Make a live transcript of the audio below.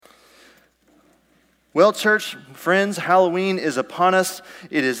Well, church, friends, Halloween is upon us.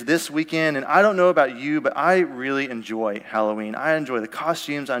 It is this weekend, and I don't know about you, but I really enjoy Halloween. I enjoy the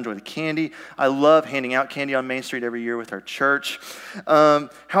costumes. I enjoy the candy. I love handing out candy on Main Street every year with our church. I,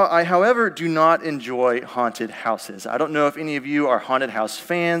 however, do not enjoy haunted houses. I don't know if any of you are haunted house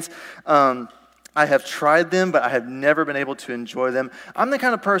fans. I have tried them, but I have never been able to enjoy them. I'm the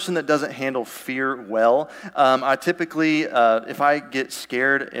kind of person that doesn't handle fear well. I typically, if I get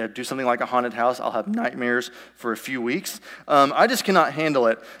scared, do something like a haunted house, I'll have nightmares for a few weeks. I just cannot handle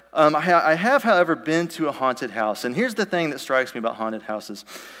it. I have, however, been to a haunted house, and here's the thing that strikes me about haunted houses.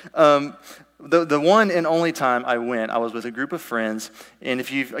 The one and only time I went, I was with a group of friends, and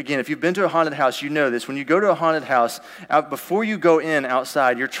if you've been to a haunted house, you know this. When you go to a haunted house, before you go in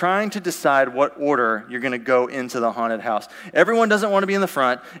outside, you're trying to decide what order you're going to go into the haunted house. Everyone doesn't want to be in the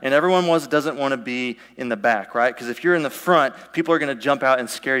front, and everyone doesn't want to be in the back, right? Because if you're in the front, people are going to jump out and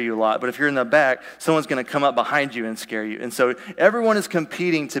scare you a lot. But if you're in the back, someone's going to come up behind you and scare you. And so everyone is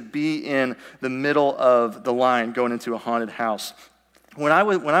competing to be in the middle of the line going into a haunted house. When I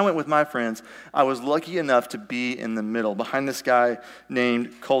went with my friends, I was lucky enough to be in the middle, behind this guy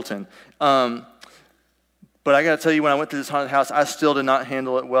named Colton. But I got to tell you, when I went to this haunted house, I still did not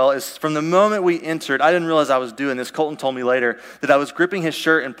handle it well. From the moment we entered, I didn't realize I was doing this. Colton told me later that I was gripping his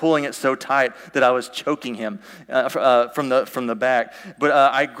shirt and pulling it so tight that I was choking him from the back. But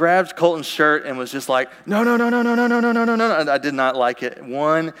I grabbed Colton's shirt and was just like, no. And I did not like it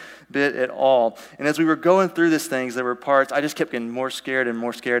one bit at all. And as we were going through these things, there were parts, I just kept getting more scared and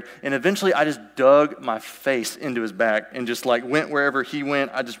more scared. And eventually I just dug my face into his back and just like went wherever he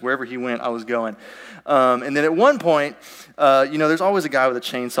went. Wherever he went, I was going. And then at one point, there's always a guy with a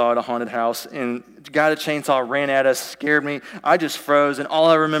chainsaw at a haunted house, and the guy with a chainsaw ran at us, scared me. I just froze, and all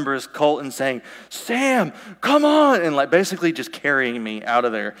I remember is Colton saying, "Sam, come on," and like basically just carrying me out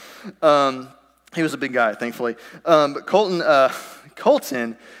of there. He was a big guy, thankfully. But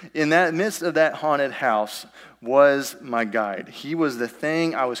Colton, in that midst of that haunted house, was my guide. He was the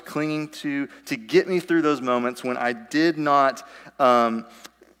thing I was clinging to get me through those moments when I did not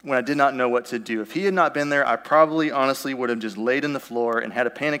know what to do. If he had not been there, I probably honestly would have just laid in the floor and had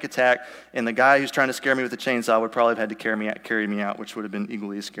a panic attack, and the guy who's trying to scare me with a chainsaw would probably have had to carry me out, which would have been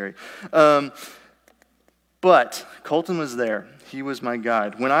equally as scary. But Colton was there. He was my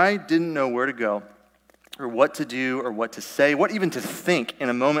guide. When I didn't know where to go, or what to do, or what to say, what even to think in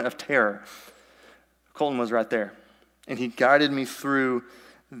a moment of terror, Colton was right there. And he guided me through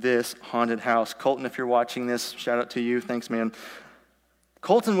this haunted house. Colton, if you're watching this, shout out to you. Thanks, man.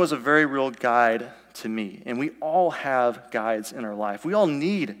 Colton was a very real guide to me, and we all have guides in our life. We all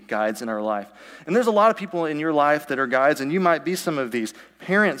need guides in our life. And there's a lot of people in your life that are guides, and you might be some of these.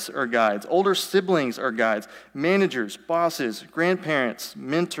 Parents are guides. Older siblings are guides. Managers, bosses, grandparents,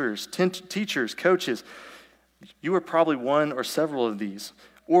 mentors, teachers, coaches. You are probably one or several of these,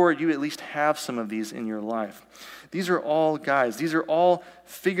 or you at least have some of these in your life. These are all guides. These are all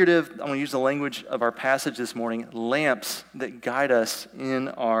figurative, I'm going to use the language of our passage this morning, lamps that guide us in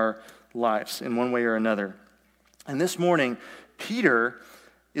our lives in one way or another. And this morning, Peter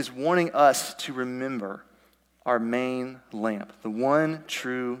is wanting us to remember our main lamp, the one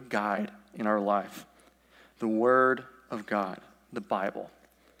true guide in our life, the Word of God, the Bible.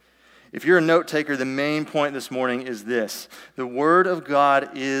 If you're a note taker, the main point this morning is this. The Word of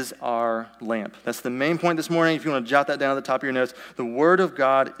God is our lamp. That's the main point this morning. If you want to jot that down at the top of your notes, the Word of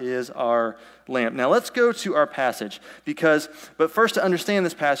God is our lamp. Now let's go to our passage but first, to understand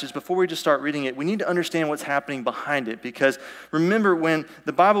this passage, before we just start reading it, we need to understand what's happening behind it, because remember, when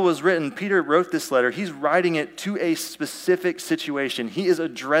the Bible was written, Peter wrote this letter. He's writing it to a specific situation. He is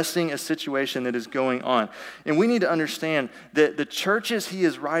addressing a situation that is going on. And we need to understand that the churches he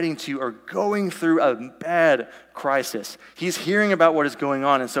is writing to are going through a bad crisis. He's hearing about what is going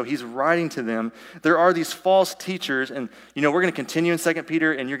on, and so he's writing to them. There are these false teachers, and we're going to continue in 2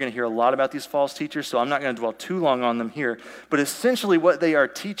 Peter, and you're going to hear a lot about these false teachers, so I'm not going to dwell too long on them here. But essentially what they are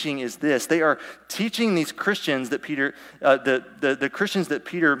teaching is this. They are teaching these Christians that Peter, the Christians that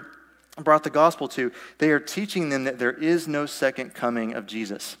Peter brought the gospel to, they are teaching them that there is no second coming of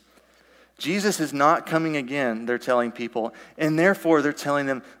Jesus. Jesus is not coming again, they're telling people, and therefore they're telling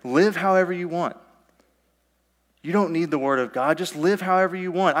them, live however you want. You don't need the Word of God. Just live however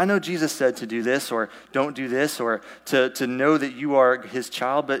you want. I know Jesus said to do this or don't do this, or to know that you are his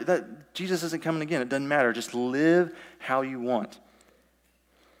child, but Jesus isn't coming again. It doesn't matter. Just live how you want.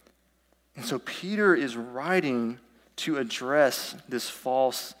 And so Peter is writing to address this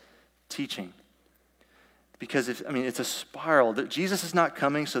false teaching. Because it's a spiral. That Jesus is not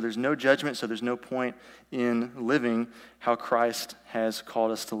coming, so there's no judgment, so there's no point in living how Christ has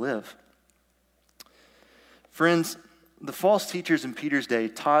called us to live. Friends, the false teachers in Peter's day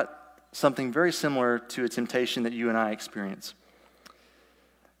taught something very similar to a temptation that you and I experience.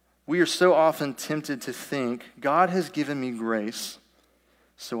 We are so often tempted to think, God has given me grace,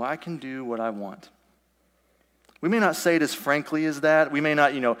 so I can do what I want. We may not say it as frankly as that. We may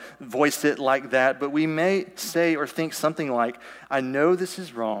not, voice it like that, but we may say or think something like, I know this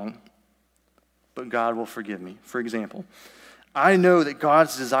is wrong, but God will forgive me. For example, I know that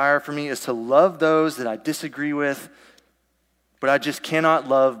God's desire for me is to love those that I disagree with, but I just cannot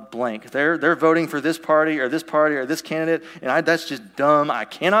love blank. They're voting for this party or this candidate, and that's just dumb. I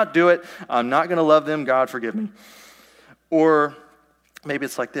cannot do it. I'm not going to love them. God, forgive me. Or maybe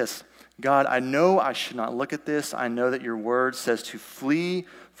it's like this. God, I know I should not look at this. I know that your word says to flee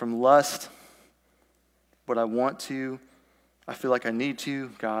from lust, but I want to. I feel like I need to.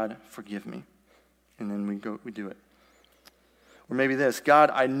 God, forgive me. And then we do it. Or maybe this,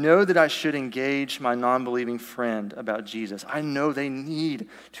 God, I know that I should engage my non-believing friend about Jesus. I know they need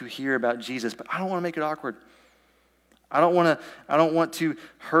to hear about Jesus, but I don't want to make it awkward. I don't want to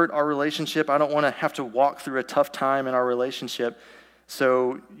hurt our relationship. I don't want to have to walk through a tough time in our relationship.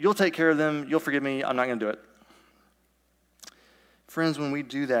 So you'll take care of them. You'll forgive me. I'm not going to do it. Friends, when we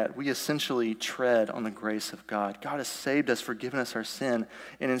do that, we essentially tread on the grace of God. God has saved us, forgiven us our sin,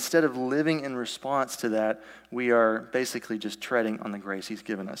 and instead of living in response to that, we are basically just treading on the grace he's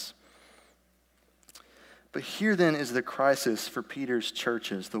given us. But here then is the crisis for Peter's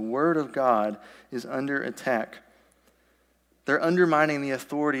churches. The word of God is under attack. They're undermining the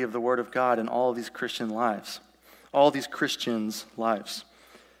authority of the word of God in all of these Christian lives, all these Christians' lives.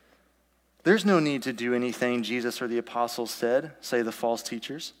 There's no need to do anything Jesus or the apostles said, say the false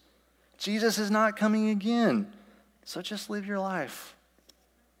teachers. Jesus is not coming again, so just live your life.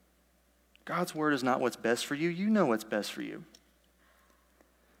 God's word is not what's best for you. You know what's best for you.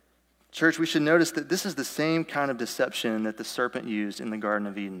 Church, we should notice that this is the same kind of deception that the serpent used in the Garden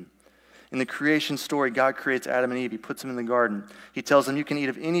of Eden. In the creation story, God creates Adam and Eve. He puts them in the garden. He tells them, you can eat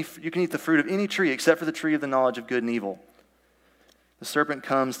the fruit of any tree except for the tree of the knowledge of good and evil. The serpent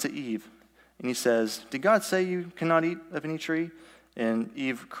comes to Eve. And he says, did God say you cannot eat of any tree? And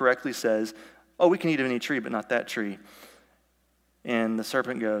Eve correctly says, oh, we can eat of any tree, but not that tree. And the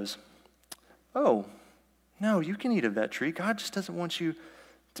serpent goes, oh, no, you can eat of that tree. God just doesn't want you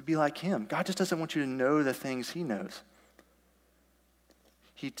to be like him. God just doesn't want you to know the things he knows.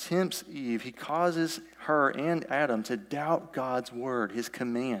 He tempts Eve. He causes her and Adam to doubt God's word, his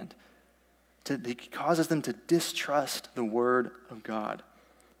command. He causes them to distrust the word of God.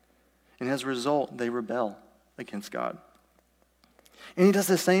 And as a result, they rebel against God. And he does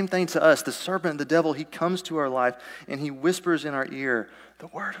the same thing to us. The serpent, the devil, he comes to our life and he whispers in our ear, the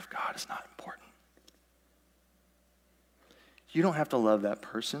word of God is not important. You don't have to love that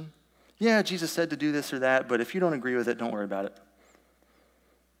person. Yeah, Jesus said to do this or that, but if you don't agree with it, don't worry about it.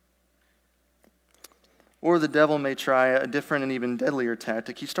 Or the devil may try a different and even deadlier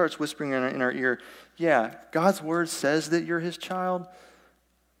tactic. He starts whispering in our ear, yeah, God's word says that you're his child,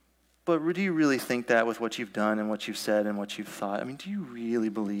 but do you really think that with what you've done and what you've said and what you've thought? I mean, do you really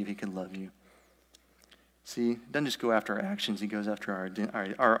believe he can love you? See, he doesn't just go after our actions. He goes after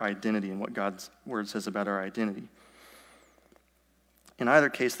our identity and what God's word says about our identity. In either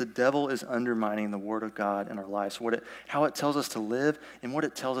case, the devil is undermining the word of God in our lives, how it tells us to live and what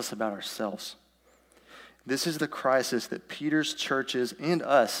it tells us about ourselves. This is the crisis that Peter's churches and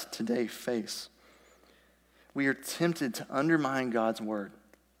us today face. We are tempted to undermine God's word,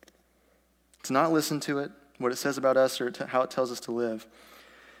 to not listen to it, what it says about us, or how it tells us to live.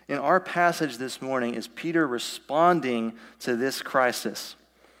 In our passage this morning is Peter responding to this crisis.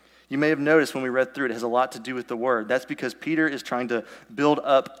 You may have noticed when we read through it has a lot to do with the word. That's because Peter is trying to build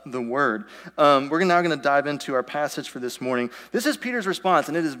up the word. We're now going to dive into our passage for this morning. This is Peter's response,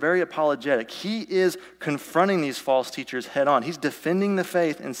 and it is very apologetic. He is confronting these false teachers head on. He's defending the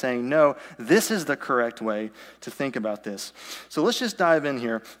faith and saying, no, this is the correct way to think about this. So let's just dive in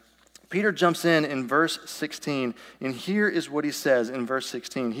here. Peter jumps in verse 16, and here is what he says in verse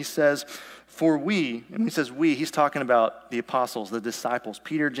 16. He says, for we, and he says we, he's talking about the apostles, the disciples,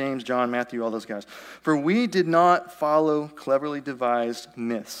 Peter, James, John, Matthew, all those guys. For we did not follow cleverly devised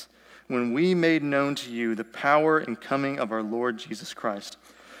myths when we made known to you the power and coming of our Lord Jesus Christ,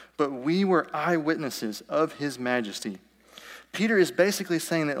 but we were eyewitnesses of his majesty. Peter is basically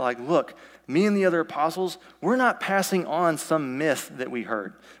saying that, look, me and the other apostles, we're not passing on some myth that we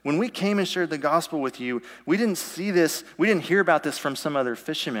heard. When we came and shared the gospel with you, we didn't hear about this from some other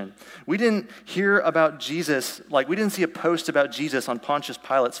fisherman. We didn't hear about Jesus, we didn't see a post about Jesus on Pontius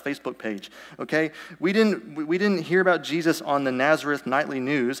Pilate's Facebook page, okay? We didn't hear about Jesus on the Nazareth Nightly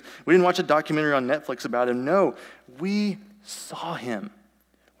News. We didn't watch a documentary on Netflix about him. No, we saw him.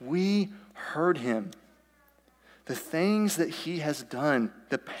 We heard him. The things that he has done,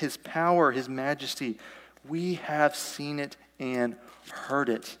 his power, his majesty, we have seen it and heard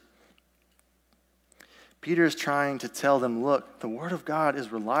it. Peter is trying to tell them, look, the word of God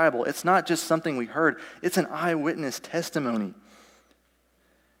is reliable. It's not just something we heard. It's an eyewitness testimony.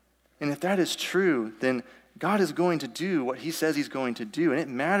 And if that is true, then God is going to do what he says he's going to do. And it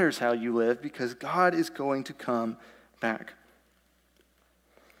matters how you live because God is going to come back.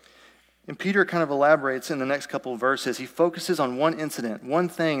 And Peter kind of elaborates in the next couple of verses. He focuses on one incident, one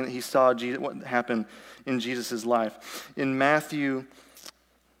thing that he saw what happened in Jesus' life. It's in Matthew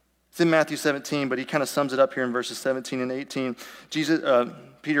 17, but he kind of sums it up here in verses 17 and 18.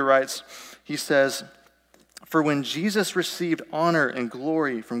 Peter writes, he says, "For when Jesus received honor and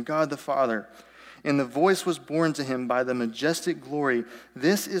glory from God the Father, and the voice was borne to him by the majestic glory,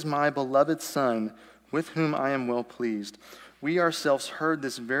 'This is my beloved Son, with whom I am well pleased.' We ourselves heard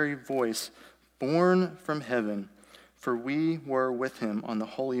this very voice borne from heaven, for we were with him on the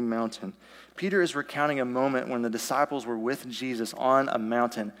holy mountain." Peter is recounting a moment when the disciples were with Jesus on a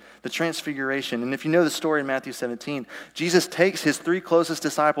mountain, the Transfiguration. And if you know the story in Matthew 17, Jesus takes his 3 closest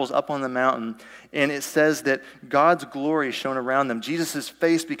disciples up on the mountain, and it says that God's glory shone around them. Jesus'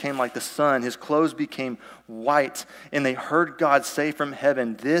 face became like the sun. His clothes became white, and they heard God say from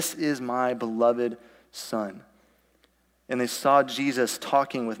heaven, "This is my beloved Son." And they saw Jesus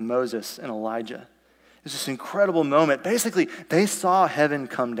talking with Moses and Elijah. It's this incredible moment. Basically, they saw heaven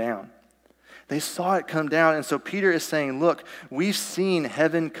come down. They saw it come down. And so Peter is saying, look, we've seen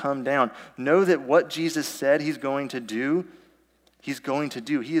heaven come down. Know that what Jesus said he's going to do, he's going to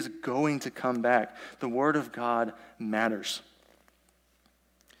do. He is going to come back. The word of God matters.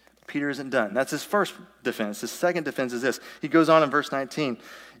 Peter isn't done. That's his first defense. His second defense is this. He goes on in verse 19.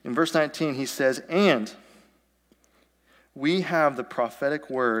 In verse 19, he says, "And we have the prophetic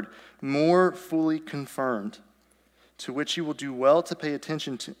word more fully confirmed, to which you will do well to pay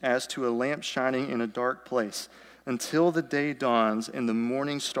attention to, as to a lamp shining in a dark place, until the day dawns and the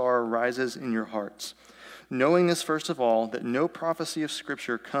morning star rises in your hearts. Knowing this, first of all, that no prophecy of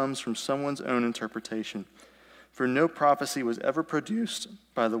Scripture comes from someone's own interpretation. For no prophecy was ever produced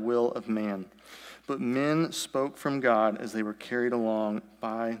by the will of man, but men spoke from God as they were carried along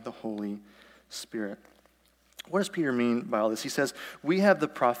by the Holy Spirit." What does Peter mean by all this? He says, we have the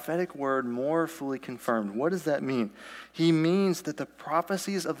prophetic word more fully confirmed. What does that mean? He means that the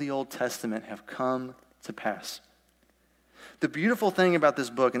prophecies of the Old Testament have come to pass. The beautiful thing about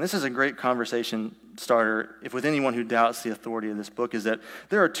this book, and this is a great conversation starter with anyone who doubts the authority of this book, is that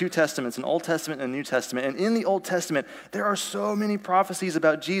there are 2 testaments, an Old Testament and a New Testament. And in the Old Testament, there are so many prophecies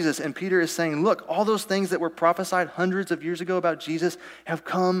about Jesus. And Peter is saying, look, all those things that were prophesied hundreds of years ago about Jesus have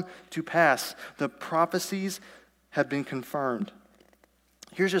come to pass. The prophecies have been confirmed.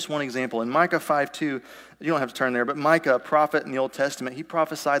 Here's just one example. In Micah 5:2, you don't have to turn there, but Micah, a prophet in the Old Testament, he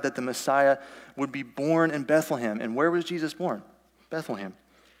prophesied that the Messiah would be born in Bethlehem. And where was Jesus born? Bethlehem.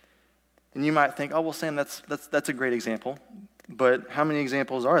 And you might think, oh, well, Sam, that's a great example. But how many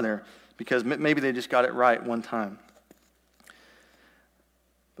examples are there? Because maybe they just got it right one time.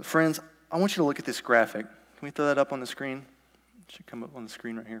 But friends, I want you to look at this graphic. Can we throw that up on the screen? It should come up on the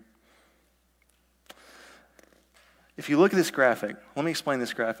screen right here. If you look at this graphic, let me explain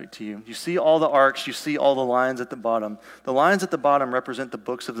this graphic to you. You see all the arcs, you see all the lines at the bottom. The lines at the bottom represent the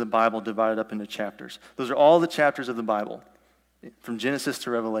books of the Bible divided up into chapters. Those are all the chapters of the Bible, from Genesis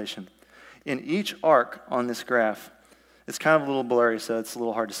to Revelation. In each arc on this graph, it's kind of a little blurry, so it's a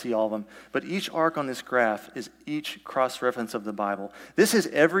little hard to see all of them, but each arc on this graph is each cross-reference of the Bible. This is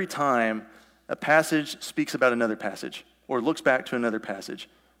every time a passage speaks about another passage, or looks back to another passage.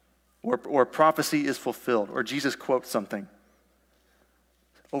 Or prophecy is fulfilled, or Jesus quotes something.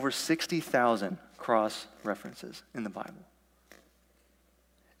 Over 60,000 cross-references in the Bible.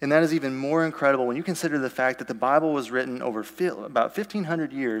 And that is even more incredible when you consider the fact that the Bible was written over about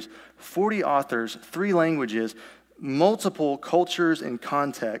 1,500 years, 40 authors, 3 languages, multiple cultures and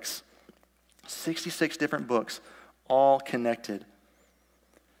contexts, 66 different books, all connected.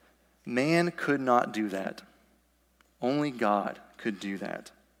 Man could not do that. Only God could do that.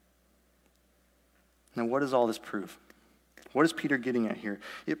 Now, what does all this prove? What is Peter getting at here?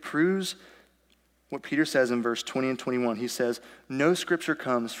 It proves what Peter says in verse 20 and 21. He says, no scripture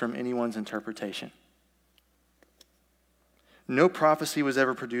comes from anyone's interpretation. No prophecy was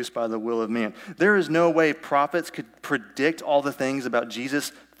ever produced by the will of man. There is no way prophets could predict all the things about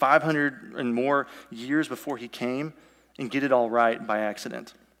Jesus 500 and more years before he came and get it all right by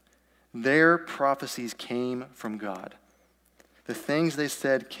accident. Their prophecies came from God. The things they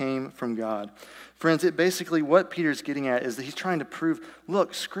said came from God. Friends, what Peter's getting at is that he's trying to prove,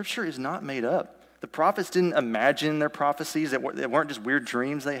 look, Scripture is not made up. The prophets didn't imagine their prophecies. That weren't just weird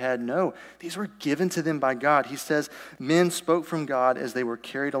dreams they had. No, these were given to them by God. He says men spoke from God as they were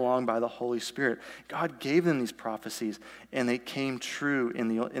carried along by the Holy Spirit. God gave them these prophecies, and they came true in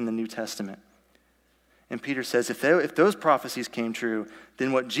the New Testament. And Peter says if those prophecies came true,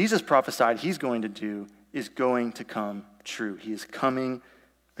 then what Jesus prophesied he's going to do is going to come true. He is coming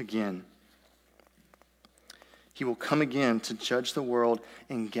again. He will come again to judge the world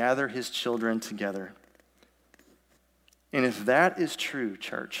and gather his children together. And if that is true,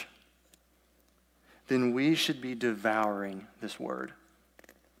 church, then we should be devouring this word.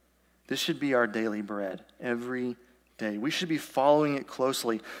 This should be our daily bread every day. We should be following it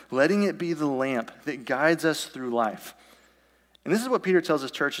closely, letting it be the lamp that guides us through life. And this is what Peter tells his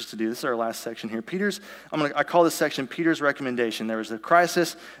churches to do. This is our last section here. I call this section Peter's recommendation. There was the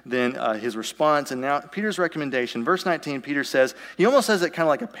crisis, then his response, and now Peter's recommendation. Verse 19, Peter says, he almost says it kind of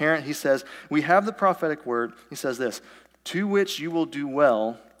like a parent. He says, we have the prophetic word. He says this, to which you will do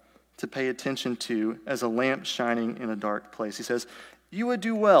well to pay attention to as a lamp shining in a dark place. He says, you would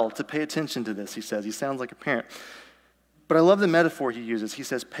do well to pay attention to this, he says. He sounds like a parent. But I love the metaphor he uses. He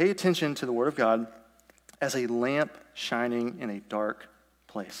says, pay attention to the word of God as a lamp shining in a dark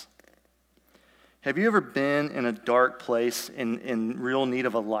place. Have you ever been in a dark place in real need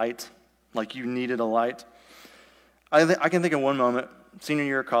of a light, like you needed a light? I can think of one moment, senior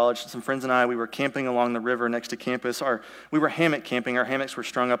year of college, some friends and I, we were camping along the river next to campus. We were hammock camping. Our hammocks were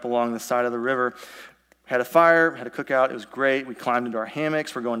strung up along the side of the river. Had a fire, had a cookout. It was great. We climbed into our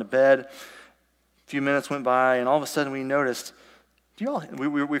hammocks. We're going to bed. A few minutes went by, and all of a sudden we noticed, we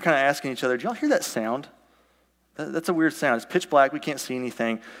were kind of asking each other, do y'all hear that sound? That's a weird sound. It's pitch black. We can't see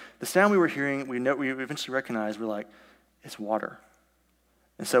anything. The sound we were hearing, we eventually recognized, we're like, it's water.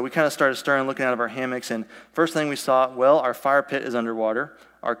 And so we kind of started stirring, looking out of our hammocks, and first thing we saw, our fire pit is underwater.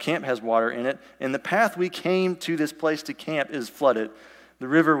 Our camp has water in it, and the path we came to this place to camp is flooded. The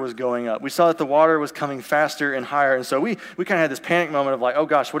river was going up. We saw that the water was coming faster and higher, and so we kind of had this panic moment of like, oh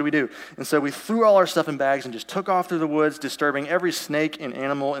gosh, what do we do? And so we threw all our stuff in bags and just took off through the woods, disturbing every snake and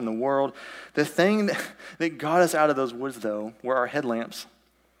animal in the world. The thing that got us out of those woods, though, were our headlamps.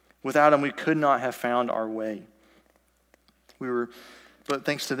 Without them, we could not have found our way. But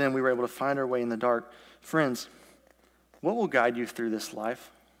thanks to them, we were able to find our way in the dark. Friends, what will guide you through this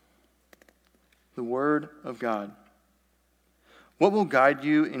life? The Word of God. What will guide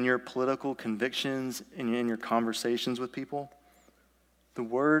you in your political convictions and in your conversations with people? The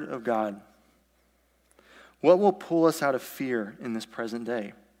Word of God. What will pull us out of fear in this present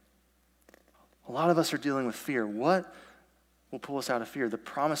day? A lot of us are dealing with fear. What will pull us out of fear? The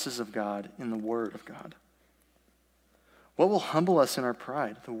promises of God in the Word of God. What will humble us in our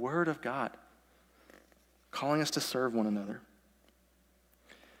pride? The Word of God, calling us to serve one another.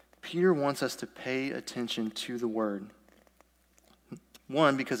 Peter wants us to pay attention to the Word.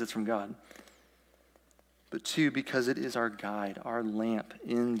 One, because it's from God. But two, because it is our guide, our lamp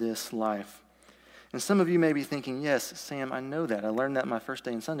in this life. And some of you may be thinking, yes, Sam, I know that. I learned that my first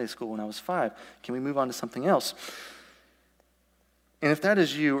day in Sunday school when I was 5. Can we move on to something else? And if that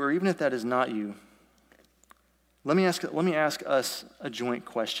is you, or even if that is not you, let me ask us a joint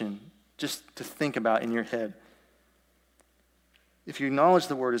question just to think about in your head. If you acknowledge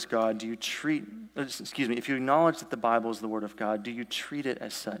the Word is God, if you acknowledge that the Bible is the Word of God, do you treat it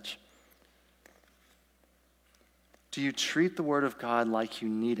as such? Do you treat the Word of God like you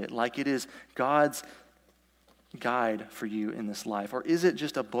need it, like it is God's guide for you in this life? Or is it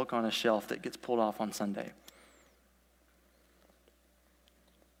just a book on a shelf that gets pulled off on Sunday?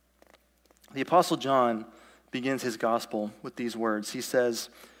 The Apostle John begins his gospel with these words. He says,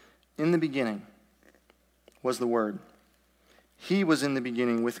 "In the beginning was the Word. He was in the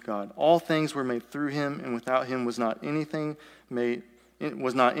beginning with God. All things were made through him, and without him was not anything made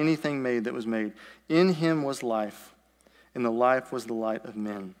that was made. In him was life, and the life was the light of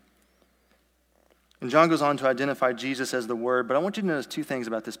men." And John goes on to identify Jesus as the Word, but I want you to notice two things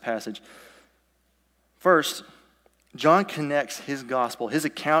about this passage. First, John connects his gospel, his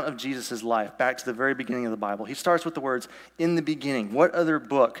account of Jesus' life, back to the very beginning of the Bible. He starts with the words, "in the beginning." What other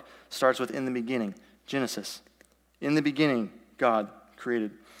book starts with "in the beginning"? Genesis. In the beginning, God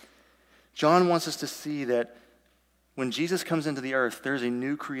created. John wants us to see that when Jesus comes into the earth, there's a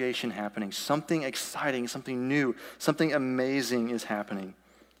new creation happening. Something exciting, something new, something amazing is happening.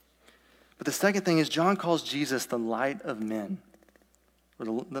 But the second thing is John calls Jesus the light of men,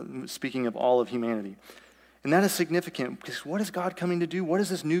 speaking of all of humanity. And that is significant because what is God coming to do? What is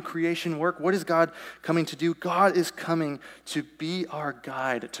this new creation work? What is God coming to do? God is coming to be our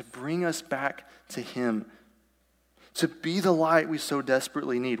guide, to bring us back to him, to be the light we so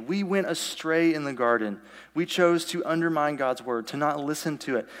desperately need. We went astray in the garden. We chose to undermine God's word, to not listen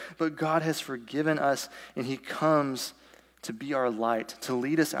to it. But God has forgiven us, and he comes to be our light, to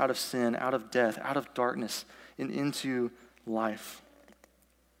lead us out of sin, out of death, out of darkness, and into life.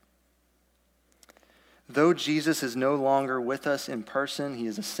 Though Jesus is no longer with us in person, he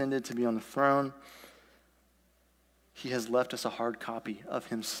has ascended to be on the throne, he has left us a hard copy of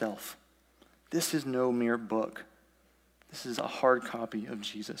himself. This is no mere book. This is a hard copy of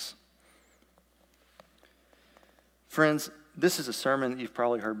Jesus. Friends, this is a sermon that you've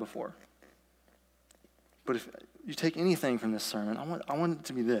probably heard before. But if you take anything from this sermon, I want it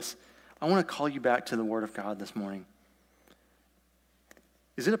to be this. I want to call you back to the Word of God this morning.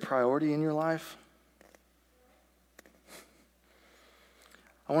 Is it a priority in your life?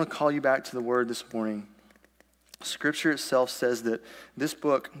 I want to call you back to the Word this morning. Scripture itself says that this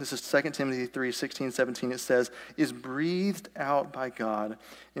book, this is 2 Timothy 3, 16, 17, it says, is breathed out by God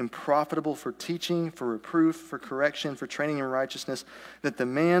and profitable for teaching, for reproof, for correction, for training in righteousness, that the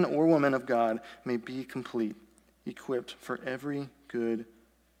man or woman of God may be complete, equipped for every good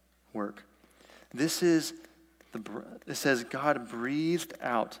work. It says God breathed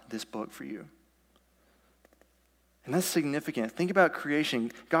out this book for you. And that's significant. Think about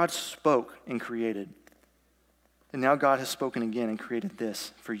creation. God spoke and created. And now God has spoken again and created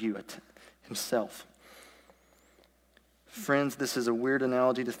this for you himself. Friends, this is a weird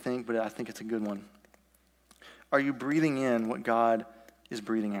analogy to think, but I think it's a good one. Are you breathing in what God is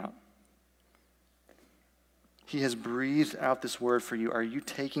breathing out? He has breathed out this word for you. Are you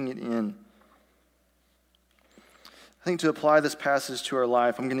taking it in? I think to apply this passage to our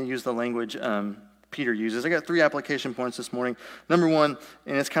life, I'm going to use the language Peter uses. I got 3 application points this morning. Number 1,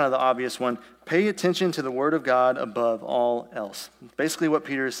 and it's kind of the obvious one, pay attention to the word of God above all else. Basically what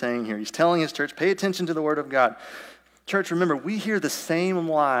Peter is saying here. He's telling his church, pay attention to the word of God. Church, remember, we hear the same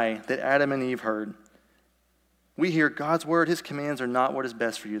lie that Adam and Eve heard. We hear God's word, his commands are not what is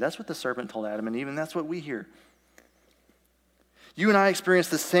best for you. That's what the serpent told Adam and Eve, and that's what we hear. You and I experience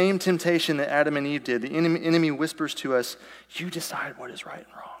the same temptation that Adam and Eve did. The enemy whispers to us, you decide what is right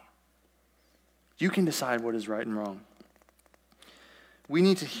and wrong. You can decide what is right and wrong. We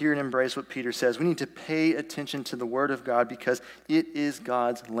need to hear and embrace what Peter says. We need to pay attention to the word of God because it is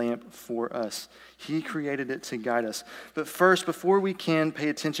God's lamp for us. He created it to guide us. But first, before we can pay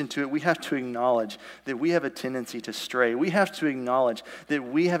attention to it, we have to acknowledge that we have a tendency to stray. We have to acknowledge that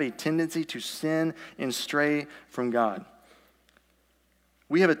we have a tendency to sin and stray from God.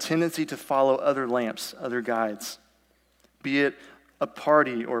 We have a tendency to follow other lamps, other guides, be it a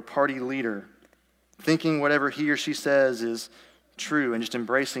party or a party leader, thinking whatever he or she says is true and just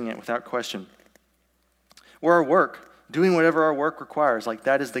embracing it without question. Or our work, doing whatever our work requires, like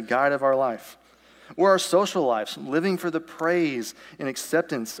that is the guide of our life. Or our social lives, living for the praise and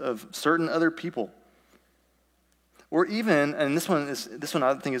acceptance of certain other people. Or even, and this one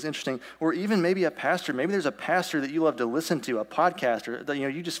I think is interesting, or even maybe a pastor. Maybe there's a pastor that you love to listen to, a podcaster, that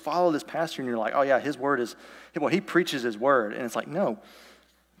you just follow this pastor and you're like, oh yeah, his word is, well, he preaches his word. And it's like, no.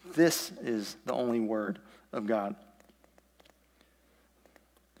 This is the only word of God.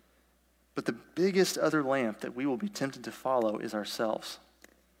 But the biggest other lamp that we will be tempted to follow is ourselves.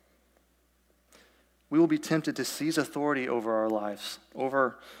 We will be tempted to seize authority over our lives,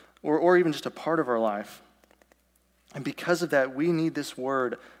 or even just a part of our life. And because of that, we need this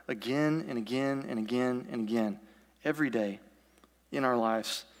word again and again and again and again, every day in our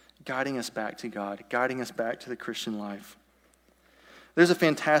lives, guiding us back to God, guiding us back to the Christian life. There's a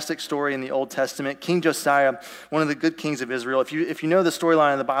fantastic story in the Old Testament. King Josiah, one of the good kings of Israel. If you know the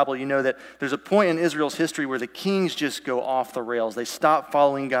storyline of the Bible, you know that there's a point in Israel's history where the kings just go off the rails. They stop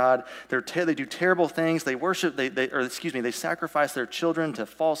following God. They do terrible things. They worship. They sacrifice their children to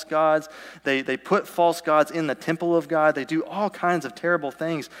false gods. They put false gods in the temple of God. They do all kinds of terrible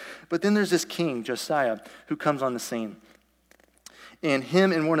things. But then there's this king, Josiah, who comes on the scene. And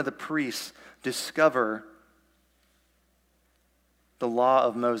him and one of the priests discover the law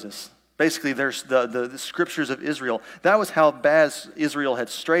of Moses. Basically, there's the scriptures of Israel. That was how bad Israel had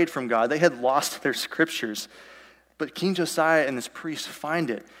strayed from God. They had lost their scriptures. But King Josiah and this priest find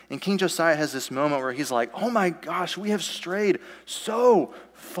it. And King Josiah has this moment where he's like, oh my gosh, we have strayed so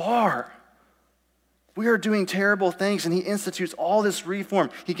far. We are doing terrible things, and he institutes all this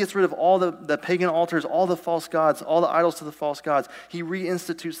reform. He gets rid of all the pagan altars, all the false gods, all the idols to the false gods. He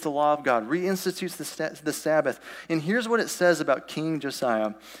reinstitutes the law of God, reinstitutes the Sabbath. And here's what it says about King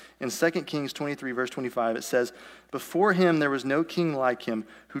Josiah. In 2 Kings 23, verse 25, it says, "Before him there was no king like him,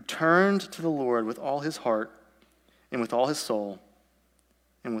 who turned to the Lord with all his heart and with all his soul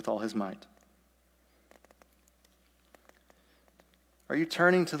and with all his might." Are you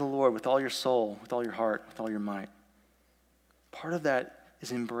turning to the Lord with all your soul, with all your heart, with all your might? Part of that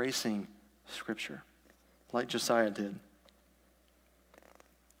is embracing Scripture, like Josiah did.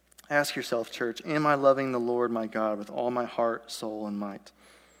 Ask yourself, church, am I loving the Lord my God with all my heart, soul, and might?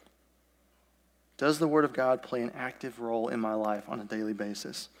 Does the Word of God play an active role in my life on a daily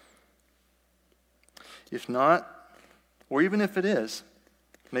basis? If not, or even if it is,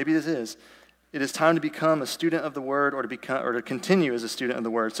 maybe this is, it is time to become a student of the Word or to continue as a student of the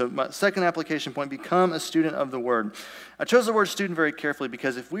Word. So my second application point, become a student of the Word. I chose the word student very carefully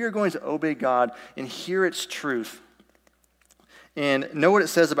because if we are going to obey God and hear its truth and know what it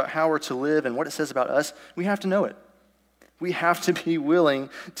says about how we're to live and what it says about us, we have to know it. We have to be willing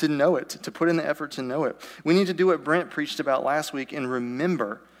to know it, to put in the effort to know it. We need to do what Brent preached about last week and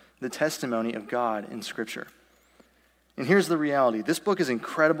remember the testimony of God in Scripture. And here's the reality. This book is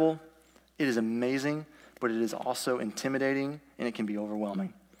incredible. It is amazing, but it is also intimidating, and it can be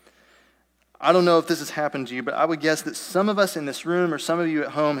overwhelming. I don't know if this has happened to you, but I would guess that some of us in this room or some of you at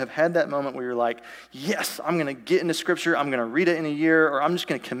home have had that moment where you're like, yes, I'm going to get into Scripture. I'm going to read it in a year, or I'm just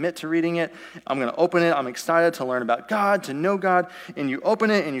going to commit to reading it. I'm going to open it. I'm excited to learn about God, to know God. And you open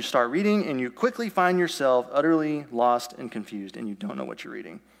it, and you start reading, and you quickly find yourself utterly lost and confused, and you don't know what you're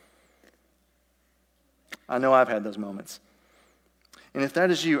reading. I know I've had those moments. And if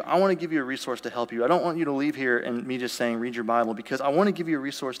that is you, I want to give you a resource to help you. I don't want you to leave here and me just saying, read your Bible, because I want to give you a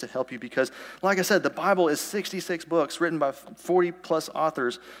resource to help you because, like I said, the Bible is 66 books written by 40-plus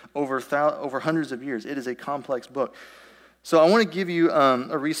authors over hundreds of years. It is a complex book. So I want to give you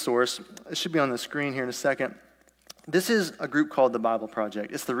a resource. It should be on the screen here in a second. This is a group called the Bible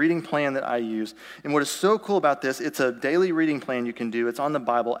Project. It's the reading plan that I use. And what is so cool about this, it's a daily reading plan you can do. It's on the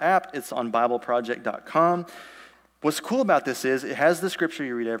Bible app. It's on BibleProject.com. What's cool about this is it has the scripture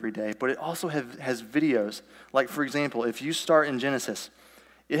you read every day, but it also has videos. Like, for example, if you start in Genesis,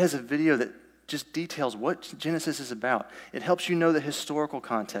 it has a video that just details what Genesis is about. It helps you know the historical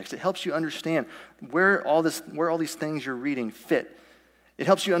context. It helps you understand where all these things you're reading fit. It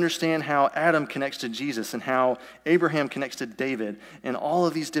helps you understand how Adam connects to Jesus and how Abraham connects to David, and all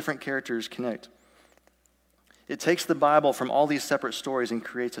of these different characters connect. It takes the Bible from all these separate stories and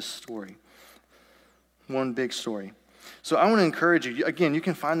creates a story. One big story. So I want to encourage you, again, you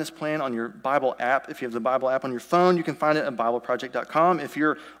can find this plan on your Bible app. If you have the Bible app on your phone, you can find it at BibleProject.com. If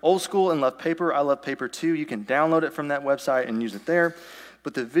you're old school and love paper, I love paper too. You can download it from that website and use it there.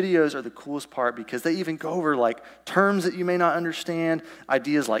 But the videos are the coolest part because they even go over like terms that you may not understand,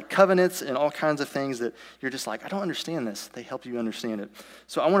 ideas like covenants and all kinds of things that you're just like, I don't understand this. They help you understand it.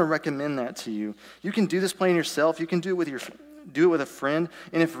 So I want to recommend that to you. You can do this plan yourself. You can do it with a friend.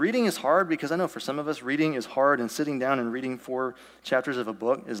 And if reading is hard, because I know for some of us reading is hard and sitting down and reading 4 chapters of a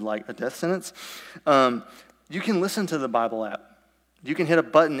book is like a death sentence, you can listen to the Bible app. You can hit a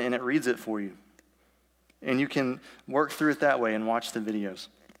button and it reads it for you. And you can work through it that way and watch the videos.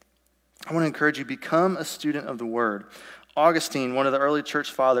 I want to encourage you, become a student of the Word. Augustine, one of the early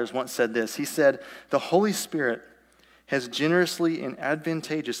church fathers, once said this. He said, "The Holy Spirit has generously and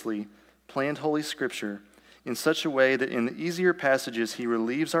advantageously planned Holy Scripture in such a way that in the easier passages he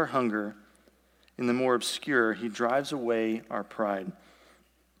relieves our hunger, in the more obscure he drives away our pride."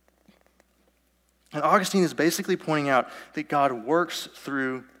 And Augustine is basically pointing out that God works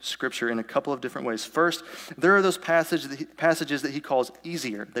through Scripture in a couple of different ways. First, there are those passages that he calls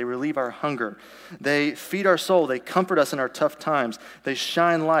easier. They relieve our hunger. They feed our soul. They comfort us in our tough times. They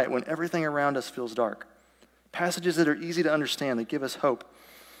shine light when everything around us feels dark. Passages that are easy to understand, that give us hope.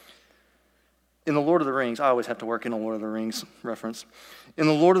 In The Lord of the Rings, I always have to work in a Lord of the Rings reference. In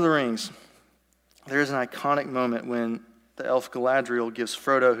The Lord of the Rings, there is an iconic moment when the elf Galadriel gives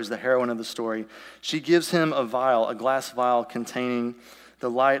Frodo, who's the heroine of the story, she gives him a vial, a glass vial containing the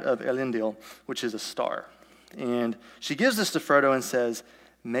light of Elendil, which is a star. And she gives this to Frodo and says,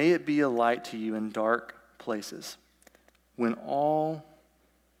 "May it be a light to you in dark places when all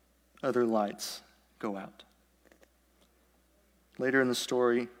other lights go out." Later in the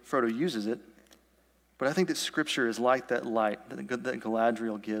story, Frodo uses it, but I think that Scripture is like that light that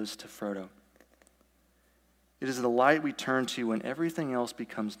Galadriel gives to Frodo. It is the light we turn to when everything else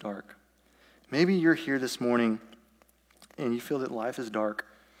becomes dark. Maybe you're here this morning and you feel that life is dark.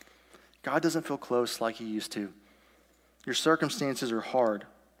 God doesn't feel close like he used to. Your circumstances are hard.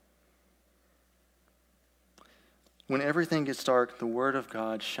 When everything gets dark, the word of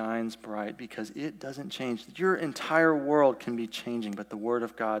God shines bright because it doesn't change. Your entire world can be changing, but the word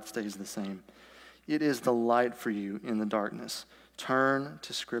of God stays the same. It is the light for you in the darkness. Turn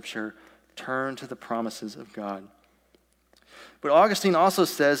to Scripture. Turn to the promises of God. But Augustine also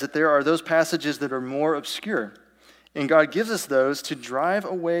says that there are those passages that are more obscure, and God gives us those to drive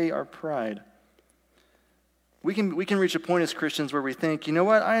away our pride. We can reach a point as Christians where we think, you know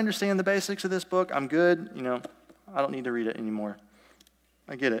what, I understand the basics of this book. I'm good. I don't need to read it anymore.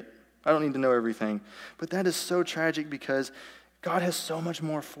 I get it. I don't need to know everything. But that is so tragic because God has so much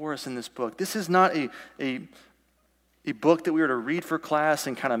more for us in this book. This is not a book that we were to read for class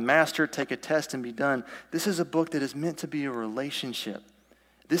and kind of master, take a test, and be done. This is a book that is meant to be a relationship.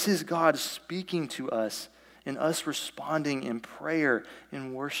 This is God speaking to us and us responding in prayer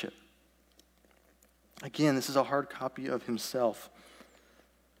and worship. Again, this is a hard copy of himself.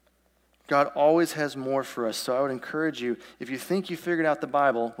 God always has more for us, so I would encourage you, if you think you figured out the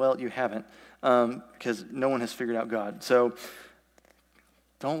Bible, well, you haven't, because no one has figured out God. So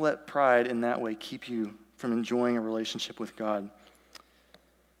don't let pride in that way keep you from enjoying a relationship with God.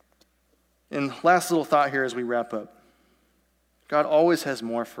 And last little thought here as we wrap up. God always has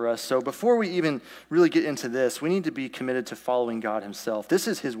more for us. So before we even really get into this, we need to be committed to following God himself. This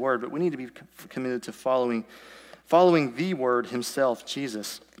is his word, but we need to be committed to following the word himself,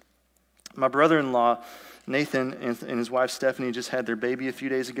 Jesus. My brother-in-law, Nathan, and his wife, Stephanie, just had their baby a few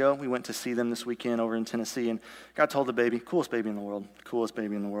days ago. We went to see them this weekend over in Tennessee, and God told the baby, coolest baby in the world,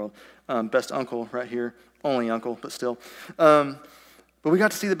 best uncle right here, only uncle, but still. But we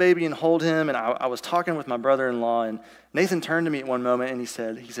got to see the baby and hold him, and I was talking with my brother-in-law, and Nathan turned to me at one moment, and he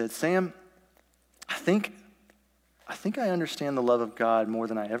said, Sam, I think I understand the love of God more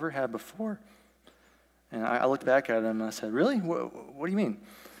than I ever have before. And I looked back at him, and I said, really? What do you mean?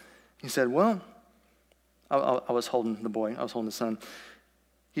 He said, well, I was holding the boy. I was holding the son.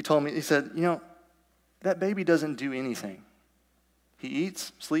 He told me, he said, that baby doesn't do anything. He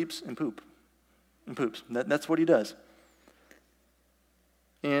eats, sleeps, and poops. That's what he does.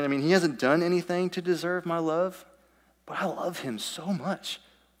 And, he hasn't done anything to deserve my love, but I love him so much.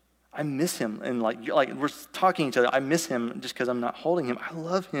 I miss him. And like we're talking to each other, I miss him just because I'm not holding him. I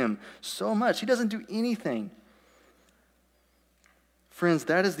love him so much. He doesn't do anything. Friends,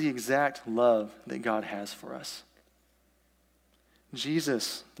 that is the exact love that God has for us.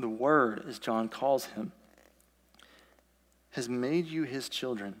 Jesus, the Word, as John calls him, has made you his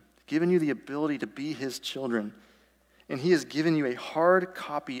children, given you the ability to be his children, and he has given you a hard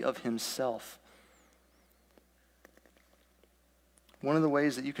copy of himself. One of the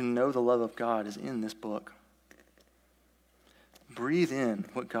ways that you can know the love of God is in this book. Breathe in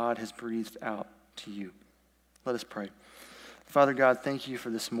what God has breathed out to you. Let us pray. Father God, thank you for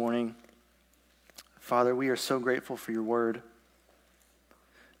this morning. Father, we are so grateful for your word.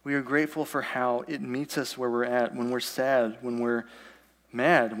 We are grateful for how it meets us where we're at, when we're sad, when we're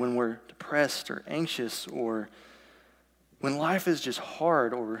mad, when we're depressed or anxious, or when life is just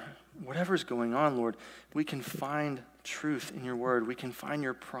hard, or whatever's going on, Lord. We can find truth in your word. We can find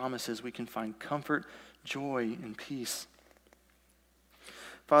your promises. We can find comfort, joy, and peace.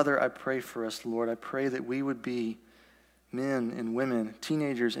 Father, I pray for us, Lord. I pray that we would be men and women,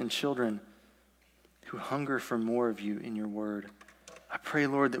 teenagers and children who hunger for more of you in your word. I pray,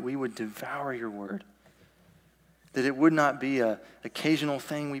 Lord, that we would devour your word, that it would not be an occasional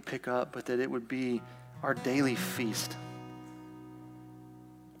thing we pick up, but that it would be our daily feast.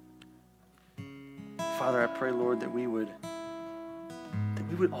 Father, I pray, Lord, that we would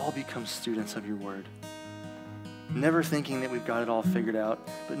all become students of your word, never thinking that we've got it all figured out,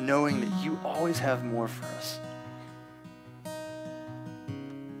 but knowing that you always have more for us.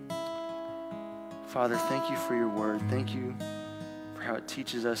 Father, thank you for your word. Thank you for how it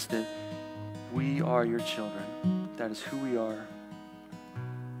teaches us that we are your children. That is who we are.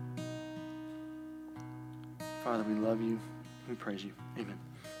 Father, we love you. We praise you. Amen.